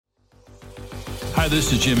Hi,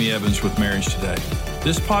 this is Jimmy Evans with Marriage Today.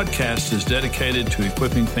 This podcast is dedicated to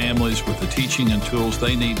equipping families with the teaching and tools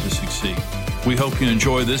they need to succeed. We hope you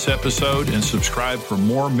enjoy this episode and subscribe for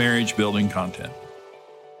more marriage building content.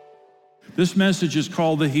 This message is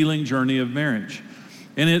called The Healing Journey of Marriage.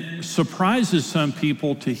 And it surprises some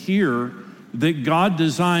people to hear that God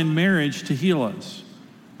designed marriage to heal us.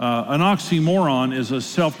 An oxymoron is a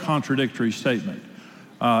self-contradictory statement.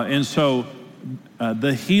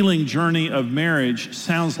 The healing journey of marriage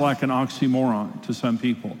sounds like an oxymoron to some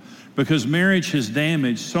people because marriage has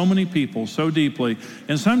damaged so many people so deeply.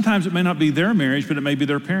 And sometimes it may not be their marriage, but it may be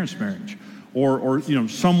their parents' marriage or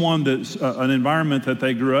someone that's an environment that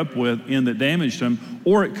they grew up with in that damaged them,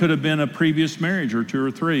 or it could have been a previous marriage or two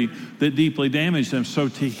or three that deeply damaged them. So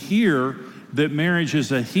to hear that marriage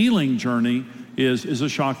is a healing journey is a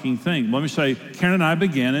shocking thing. Let me say, Karen and I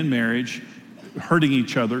began in marriage hurting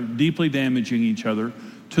each other, deeply damaging each other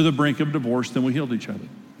to the brink of divorce, then we healed each other.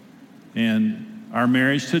 And our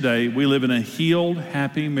marriage today, we live in a healed,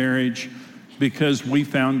 happy marriage because we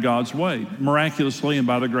found God's way. Miraculously and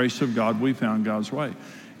by the grace of God, we found God's way.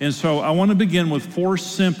 And so I want to begin with 4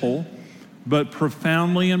 simple but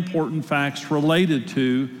profoundly important facts related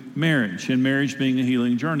to marriage and marriage being a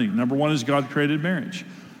healing journey. Number 1 is God created marriage.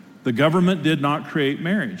 The government did not create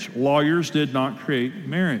marriage. Lawyers did not create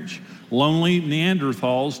marriage. Lonely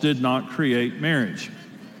Neanderthals did not create marriage.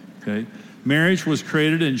 Okay? Marriage was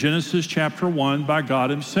created in Genesis chapter 1 by God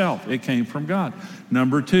himself. It came from God.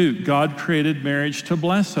 Number 2, God created marriage to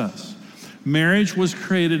bless us. Marriage was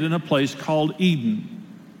created in a place called Eden.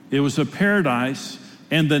 It was a paradise,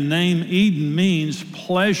 and the name Eden means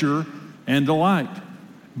pleasure and delight.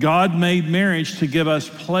 God made marriage to give us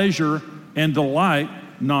pleasure and delight,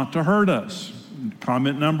 not to hurt us.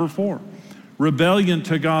 Comment number 4. Rebellion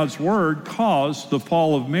to God's word caused the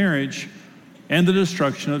fall of marriage and the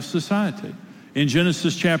destruction of society. In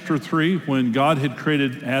Genesis chapter 3, when God had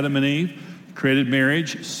created Adam and Eve, created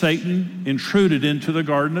marriage, Satan intruded into the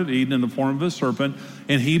Garden of Eden in the form of a serpent,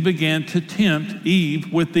 and he began to tempt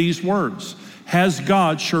Eve with these words, "Has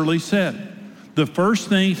God surely said?" The first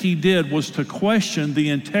thing he did was to question the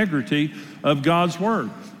integrity of God's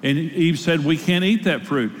word. And Eve said, "We can't eat that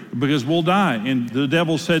fruit because we'll die." And the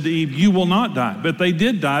devil said to Eve, "You will not die." But they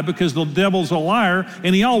did die because the devil's a liar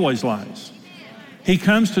and he always lies. He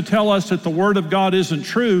comes to tell us that the word of God isn't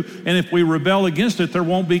true, and if we rebel against it, there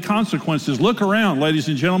won't be consequences. Look around, ladies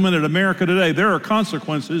and gentlemen, at America today. There are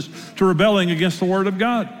consequences to rebelling against the word of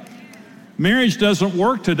God. Marriage doesn't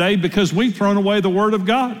work today because we've thrown away the word of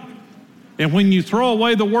God. And when you throw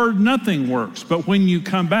away the word, nothing works. But when you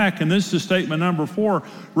come back, and this is statement number 4,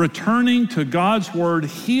 returning to God's word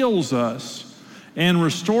heals us and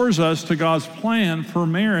restores us to God's plan for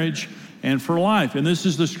marriage and for life. And this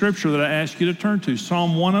is the scripture that I ask you to turn to,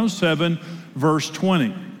 Psalm 107, verse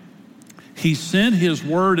 20. He sent his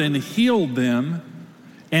word and healed them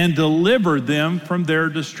and delivered them from their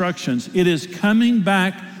destructions. It is coming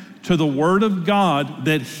back to the word of God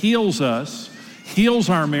that heals us, heals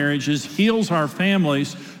our marriages, heals our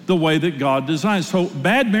families the way that God designed. So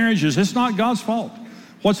bad marriages, it's not God's fault.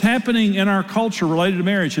 What's happening in our culture related to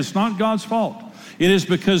marriage, it's not God's fault. It is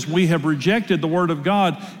because we have rejected the word of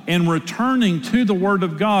God, and returning to the word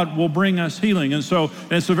of God will bring us healing. And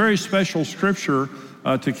it's a very special scripture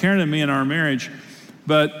to Karen and me in our marriage.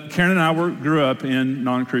 But Karen and I grew up in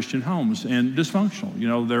non-Christian homes and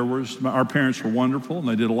dysfunctional. Our parents were wonderful and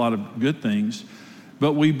they did a lot of good things.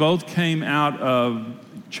 But we both came out of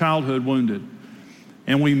childhood wounded.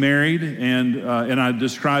 And we married, and I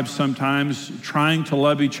describe sometimes trying to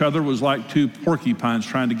love each other was like 2 porcupines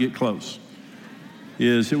trying to get close.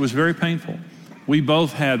 It was very painful. We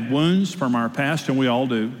both had wounds from our past, and we all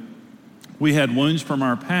do. We had wounds from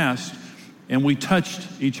our past, and we touched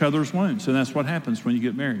each other's wounds. And that's what happens when you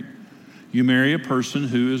get married. You marry a person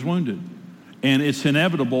who is wounded. And it's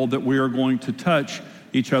inevitable that we are going to touch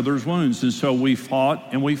each other's wounds. And so we fought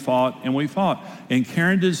and we fought and we fought. And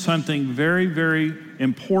Karen did something very, very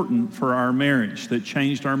important for our marriage that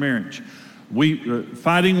changed our marriage.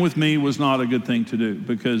 Fighting with me was not a good thing to do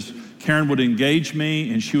because Karen would engage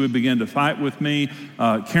me and she would begin to fight with me.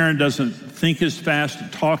 Karen doesn't think as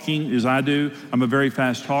fast talking as I do. I'm a very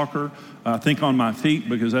fast talker. I think on my feet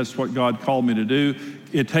because that's what God called me to do.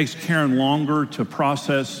 It takes Karen longer to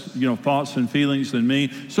process, thoughts and feelings than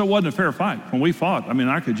me. So it wasn't a fair fight. When we fought,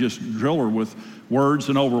 I could just drill her with words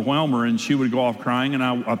and overwhelm her and she would go off crying. And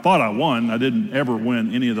I thought I won. I didn't ever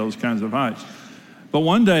win any of those kinds of fights. But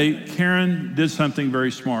one day, Karen did something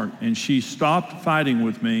very smart, and she stopped fighting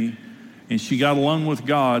with me, and she got alone with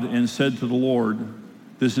God and said to the Lord,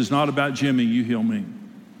 "This is not about Jimmy, you heal me."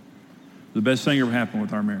 The best thing ever happened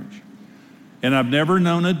with our marriage. And I've never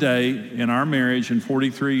known a day in our marriage in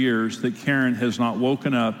 43 years that Karen has not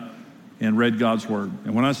woken up and read God's Word.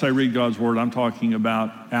 And when I say read God's Word, I'm talking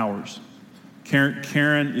about hours.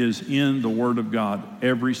 Karen is in the Word of God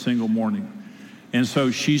every single morning. And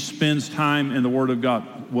so she spends time in the Word of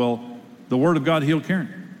God. Well, the Word of God healed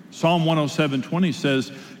Karen. Psalm 107:20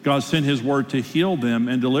 says, God sent His Word to heal them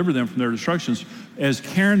and deliver them from their destructions. As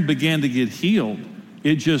Karen began to get healed,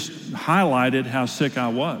 it just highlighted how sick I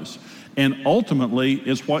was. And ultimately,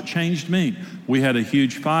 it's what changed me. We had a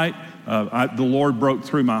huge fight. The Lord broke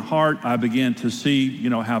through my heart. I began to see,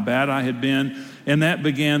 how bad I had been. And that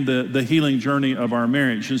began the healing journey of our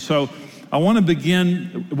marriage. And so I want to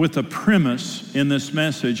begin with a premise in this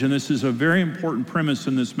message. And this is a very important premise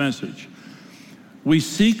in this message. We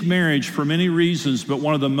seek marriage for many reasons, but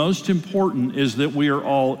one of the most important is that we are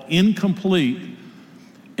all incomplete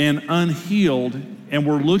and unhealed, and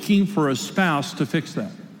we're looking for a spouse to fix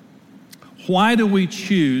that. Why do we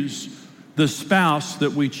choose the spouse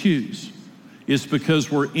that we choose? It's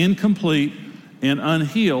because we're incomplete and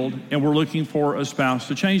unhealed, and we're looking for a spouse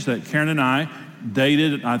to change that. Karen and I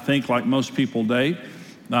dated, I think, like most people date.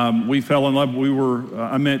 We fell in love.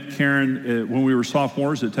 I met Karen when we were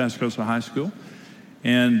sophomores at Tascosa High School,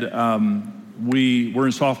 and we were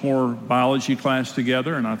in sophomore biology class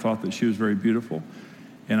together, and I thought that she was very beautiful.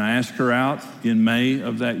 And I asked her out in May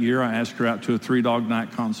of that year. I asked her out to a Three Dog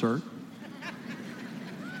Night concert.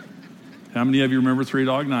 How many of you remember Three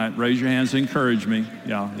Dog Night? Raise your hands, encourage me.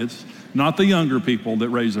 Yeah, it's not the younger people that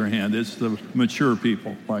raise their hand. It's the mature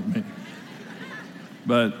people like me.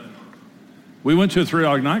 But we went to a Three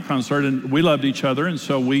Dog Night concert, and we loved each other, and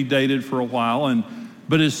so we dated for a while.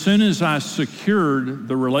 But as soon as I secured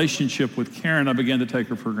the relationship with Karen, I began to take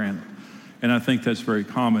her for granted. And I think that's very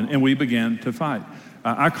common. And we began to fight.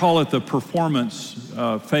 I call it the performance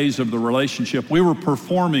phase of the relationship. We were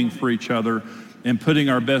performing for each other and putting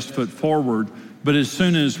our best foot forward. But as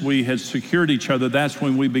soon as we had secured each other, that's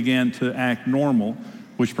when we began to act normal,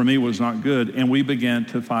 which for me was not good. And we began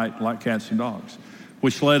to fight like cats and dogs,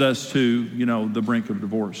 which led us to, the brink of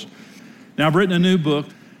divorce. Now, I've written a new book,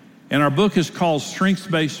 and our book is called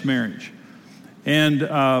Strengths-Based Marriage. And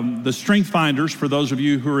the Strength Finders, for those of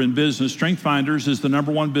you who are in business, Strength Finders is the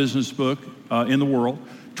 #1 business book in the world.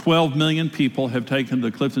 12 million people have taken the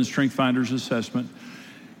Clifton Strength Finders assessment.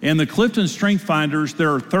 And the Clifton Strength Finders,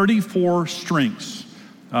 there are 34 strengths.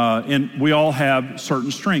 And we all have certain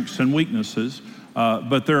strengths and weaknesses.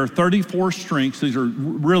 But there are 34 strengths. These are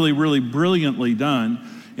really, really brilliantly done.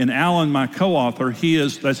 And Alan, my co-author,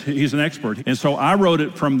 he's an expert. And so I wrote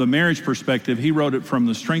it from the marriage perspective. He wrote it from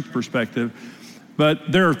the strength perspective.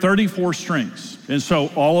 But there are 34 strengths. And so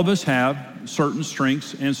all of us have certain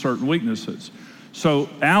strengths and certain weaknesses. So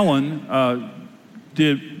Alan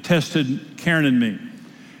tested Karen and me.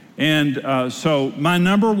 And so my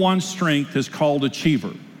 #1 strength is called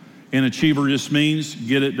achiever. And achiever just means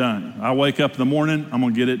get it done. I wake up in the morning, I'm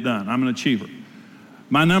going to get it done. I'm an achiever.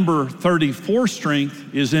 My number 34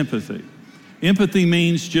 strength is empathy. Empathy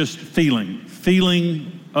means just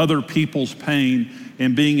feeling other people's pain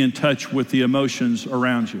and being in touch with the emotions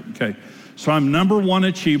around you. Okay. So I'm #1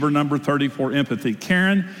 achiever, number 34 empathy.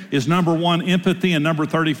 Karen is #1 empathy and number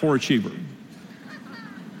 34 achiever.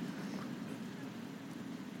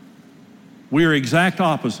 We are exact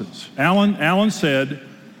opposites. Alan said,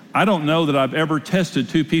 I don't know that I've ever tested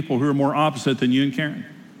two people who are more opposite than you and Karen.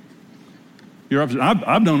 You're opposite.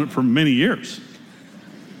 I've known it for many years.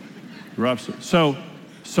 You're opposite. So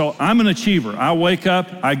I'm an achiever. I wake up,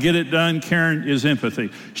 I get it done. Karen is empathy.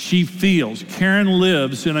 She feels. Karen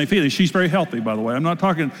lives in a feeling. She's very healthy, by the way. I'm not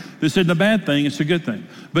talking, this isn't a bad thing, it's a good thing.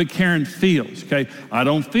 But Karen feels, okay? I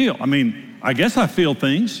don't feel. I guess I feel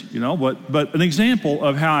things, but an example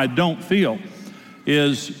of how I don't feel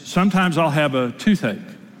is sometimes I'll have a toothache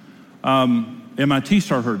and my teeth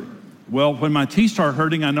start hurting. Well, when my teeth start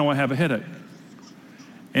hurting, I know I have a headache.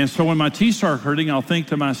 And so when my teeth start hurting, I'll think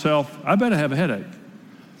to myself, I bet I have a headache.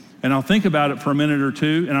 And I'll think about it for a minute or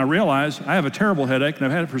two, and I realize I have a terrible headache, and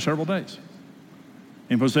I've had it for several days.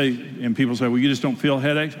 And people say, well, you just don't feel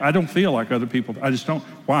headaches? I don't feel like other people. I just don't.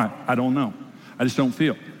 Why? I don't know. I just don't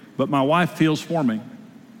feel. But my wife feels for me.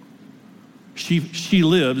 She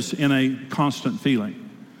lives in a constant feeling.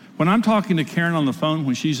 When I'm talking to Karen on the phone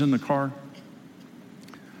when she's in the car,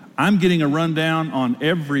 I'm getting a rundown on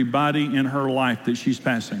everybody in her life that she's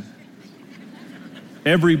passing.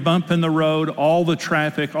 Every bump in the road, all the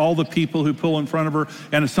traffic, all the people who pull in front of her.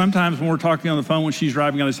 And sometimes when we're talking on the phone when she's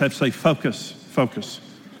driving, I just have to say, focus.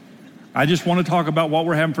 I just want to talk about what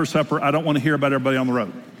we're having for supper. I don't want to hear about everybody on the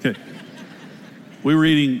road. Okay. We were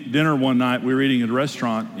eating dinner one night. We were eating at a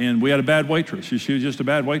restaurant, and we had a bad waitress. She was just a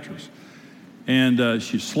bad waitress. And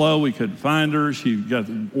she's slow. We couldn't find her. She got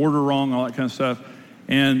the order wrong, all that kind of stuff.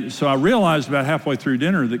 And so I realized about halfway through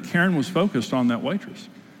dinner that Karen was focused on that waitress.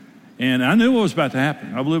 And I knew what was about to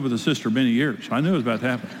happen. I've lived with a sister many years. I knew it was about to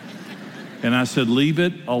happen. And I said, leave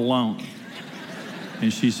it alone.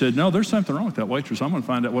 And she said, no, there's something wrong with that waitress. I'm going to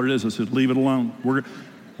find out what it is. I said, leave it alone. We're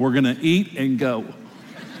going to eat and go.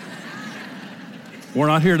 We're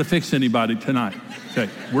not here to fix anybody tonight. Okay,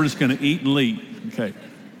 we're just going to eat and leave. Okay,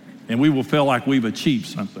 and we will feel like we've achieved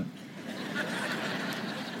something.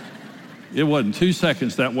 It wasn't 2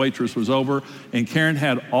 seconds that waitress was over, and Karen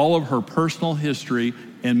had all of her personal history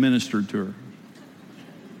and ministered to her.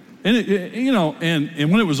 And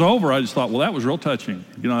and when it was over, I just thought, well, that was real touching.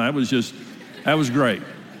 That was great.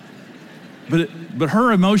 But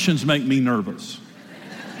her emotions make me nervous.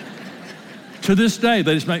 To this day,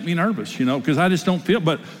 they just make me nervous, because I just don't feel.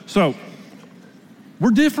 But so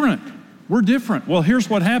we're different. We're different. Well, here's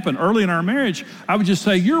what happened. Early in our marriage, I would just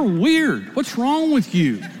say, you're weird. What's wrong with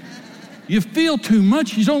you? You feel too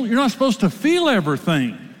much. You're not supposed to feel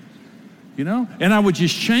everything, And I would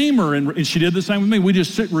just shame her, and she did the same with me. We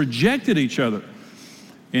just rejected each other.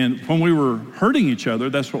 And when we were hurting each other,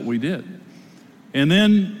 that's what we did. And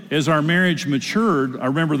then as our marriage matured, I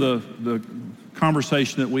remember the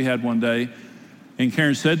conversation that we had one day, and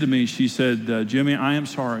Karen said to me, she said, Jimmy, I am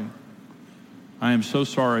sorry. I am so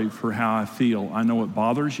sorry for how I feel. I know it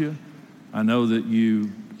bothers you. I know that you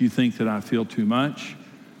think that I feel too much.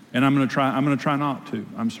 And I'm going to try not to.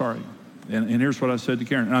 I'm sorry. And here's what I said to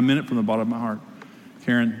Karen, and I meant it from the bottom of my heart.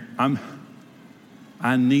 Karen,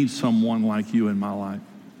 I need someone like you in my life.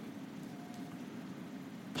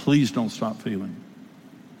 Please don't stop feeling.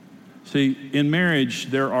 See, in marriage,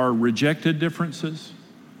 there are rejected differences,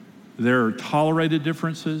 there are tolerated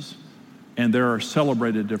differences, and there are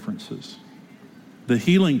celebrated differences. The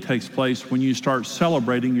healing takes place when you start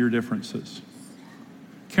celebrating your differences.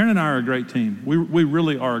 Karen and I are a great team. We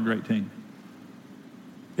really are a great team.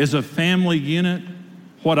 As a family unit,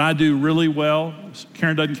 what I do really well,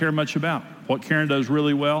 Karen doesn't care much about. What Karen does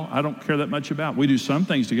really well, I don't care that much about. We do some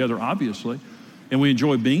things together, obviously, and we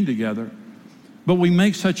enjoy being together. But we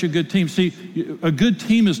make such a good team. See, a good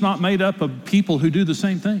team is not made up of people who do the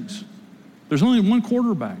same things. There's only one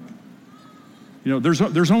quarterback.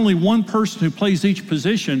 There's only one person who plays each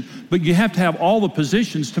position, but you have to have all the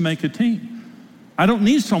positions to make a team. I don't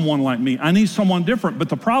need someone like me. I need someone different. But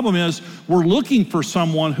the problem is we're looking for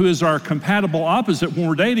someone who is our compatible opposite when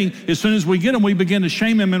we're dating. As soon as we get them, we begin to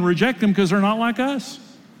shame them and reject them because they're not like us.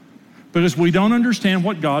 Because we don't understand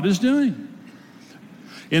what God is doing.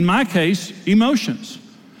 In my case, emotions.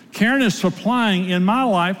 Karen is supplying in my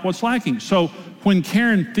life what's lacking. So when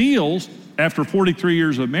Karen feels, after 43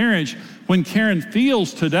 years of marriage, when Karen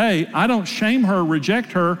feels today, I don't shame her,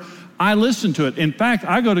 reject her. I listen to it. In fact,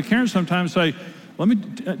 I go to Karen sometimes and say,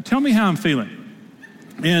 tell me how I'm feeling.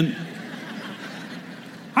 And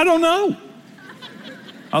I don't know.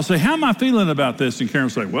 I'll say, how am I feeling about this? And Karen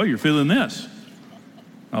will say, well, you're feeling this.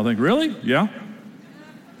 I'll think, really? Yeah.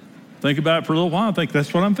 Think about it for a little while. I think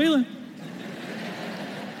that's what I'm feeling.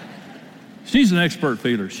 She's an expert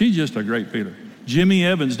feeler. She's just a great feeler. Jimmy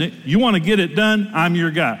Evans, you want to get it done? I'm your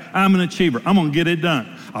guy. I'm an achiever. I'm going to get it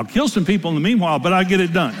done. I'll kill some people in the meanwhile, but I'll get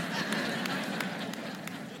it done.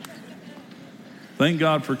 Thank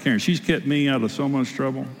God for Karen. She's kept me out of so much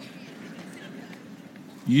trouble.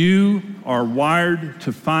 You are wired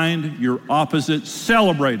to find your opposite,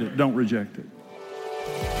 celebrate it, don't reject it.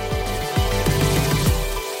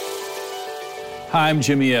 Hi, I'm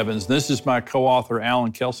Jimmy Evans. This is my co-author,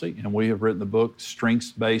 Alan Kelsey, and we have written the book,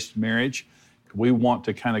 Strengths-Based Marriage. We want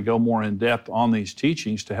to kind of go more in depth on these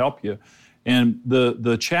teachings to help you. And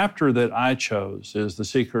the chapter that I chose is The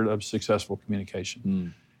Secret of Successful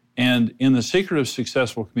Communication. And in The Secret of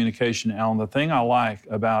Successful Communication, Alan, the thing I like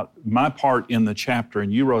about my part in the chapter,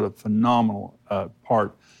 and you wrote a phenomenal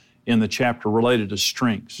part in the chapter related to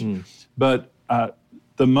strengths, but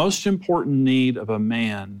the most important need of a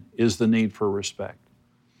man is the need for respect.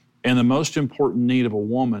 And the most important need of a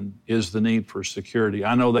woman is the need for security.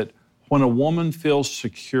 I know that when a woman feels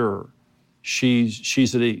secure,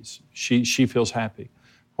 she's at ease. She feels happy.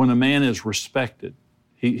 When a man is respected,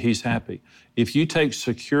 he's happy. If you take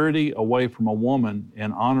security away from a woman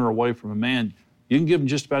and honor away from a man, you can give them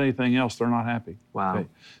just about anything else, they're not happy. Wow. Okay?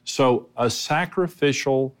 So a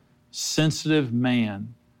sacrificial, sensitive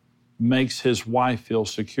man makes his wife feel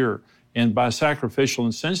secure. And by sacrificial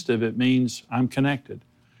and sensitive, it means I'm connected.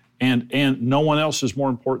 And no one else is more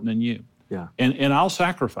important than you. Yeah. And I'll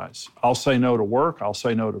sacrifice. I'll say no to work. I'll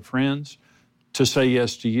say no to friends to say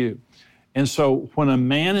yes to you. And so when a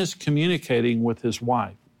man is communicating with his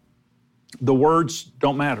wife, the words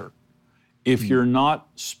don't matter. if you're not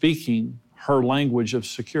speaking her language of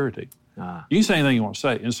security. You can say anything you want to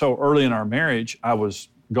say. And so early in our marriage, I was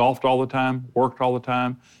golfed all the time, worked all the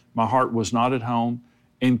time. My heart was not at home.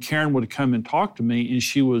 And Karen would come and talk to me, and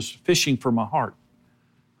she was fishing for my heart.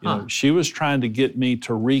 You know, she was trying to get me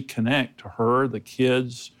to reconnect to her, the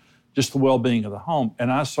kids, just the well-being of the home.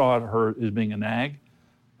 And I saw her as being a nag,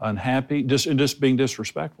 unhappy, just being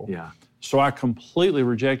disrespectful. Yeah. So I completely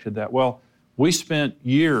rejected that. Well, we spent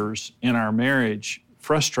years in our marriage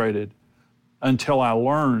frustrated until I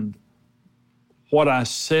learned what I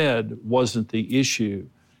said wasn't the issue,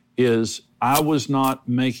 is I was not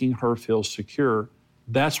making her feel secure.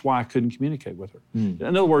 That's why I couldn't communicate with her. In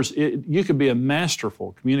other words, you could be a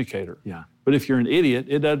masterful communicator, but if you're an idiot,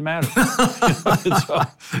 it doesn't matter. So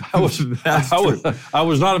I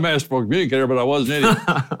was not a masterful communicator, but I was an idiot.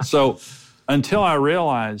 So until I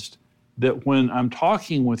realized that when I'm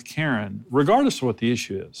talking with Karen, regardless of what the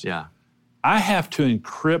issue is, I have to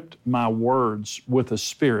encrypt my words with a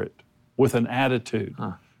spirit, with an attitude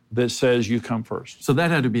that says you come first. So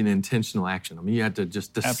that had to be an intentional action. I mean, you had to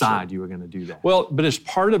just decide you were going to do that. Well, but it's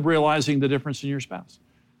part of realizing the difference in your spouse.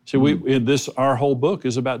 See, our whole book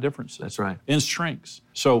is about differences. That's right. And strengths.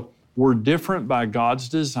 So we're different by God's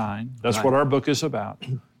design. That's what our book is about,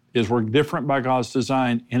 is we're different by God's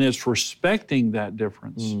design, and it's respecting that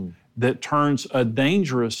difference that turns a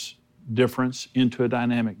dangerous difference into a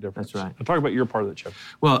dynamic difference. That's right. I'll talk about your part of the chapter.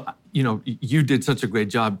 Well, you know, you did such a great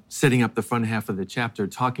job setting up the front half of the chapter,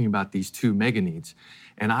 talking about these two mega needs.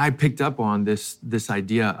 And I picked up on this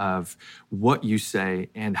idea of what you say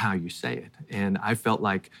and how you say it. And I felt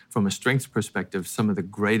like from a strengths perspective, some of the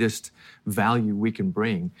greatest value we can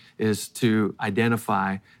bring is to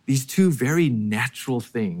identify these two very natural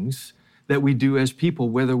things that we do as people,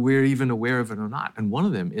 whether we're even aware of it or not. And one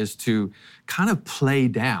of them is to kind of play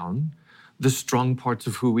down the strong parts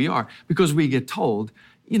of who we are, because we get told,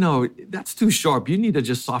 you know, that's too sharp. You need to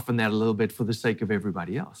just soften that a little bit for the sake of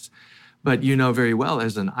everybody else. But you know very well,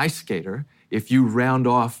 as an ice skater, if you round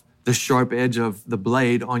off the sharp edge of the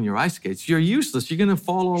blade on your ice skates, you're useless. You're going to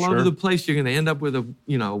fall all over the place. You're going to end up with a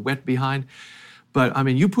wet behind. But I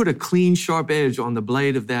mean, you put a clean, sharp edge on the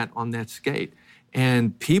blade of that on that skate,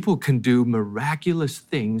 and people can do miraculous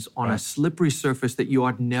things on a slippery surface that you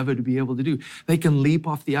ought never to be able to do. They can leap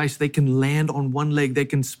off the ice. They can land on one leg. They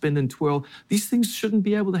can spin and twirl. These things shouldn't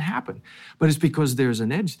be able to happen. But it's because there's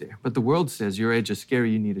an edge there. But the world says your edge is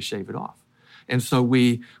scary. You need to shave it off. And so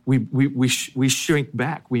we shrink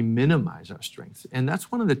back. We minimize our strengths. And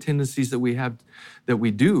that's one of the tendencies that we have, that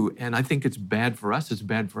we do. And I think it's bad for us. It's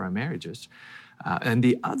bad for our marriages. And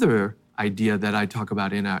the other idea that I talk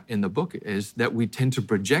about in the book is that we tend to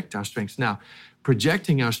project our strengths. Now,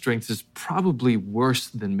 projecting our strengths is probably worse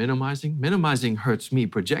than minimizing. Minimizing hurts me.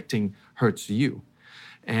 Projecting hurts you.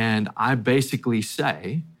 And I basically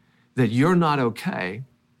say that you're not okay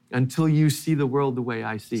until you see the world the way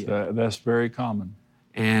I see it. That's very common.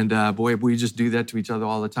 And boy, we just do that to each other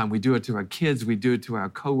all the time. We do it to our kids. We do it to our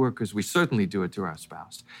coworkers. We certainly do it to our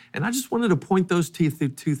spouse. And I just wanted to point those two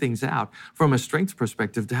things out from a strengths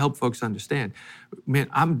perspective to help folks understand, man,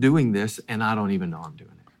 I'm doing this and I don't even know I'm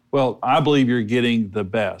doing it. Well, I believe you're getting the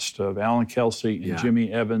best of Alan Kelsey and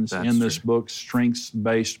Jimmy Evans in this book,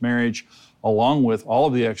 Strengths-Based Marriage, along with all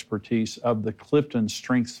of the expertise of the Clifton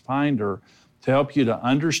Strengths Finder to help you to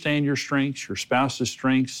understand your strengths, your spouse's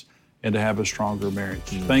strengths, and to have a stronger marriage.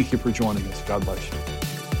 Thank you for joining us. God bless you.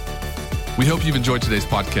 We hope you've enjoyed today's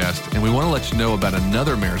podcast, and we want to let you know about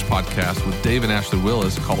another marriage podcast with Dave and Ashley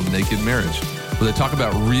Willis called Naked Marriage, where they talk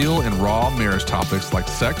about real and raw marriage topics like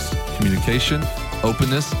sex, communication,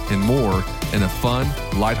 openness, and more in a fun,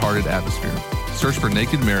 lighthearted atmosphere. Search for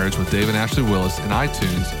Naked Marriage with Dave and Ashley Willis in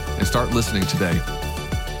iTunes and start listening today.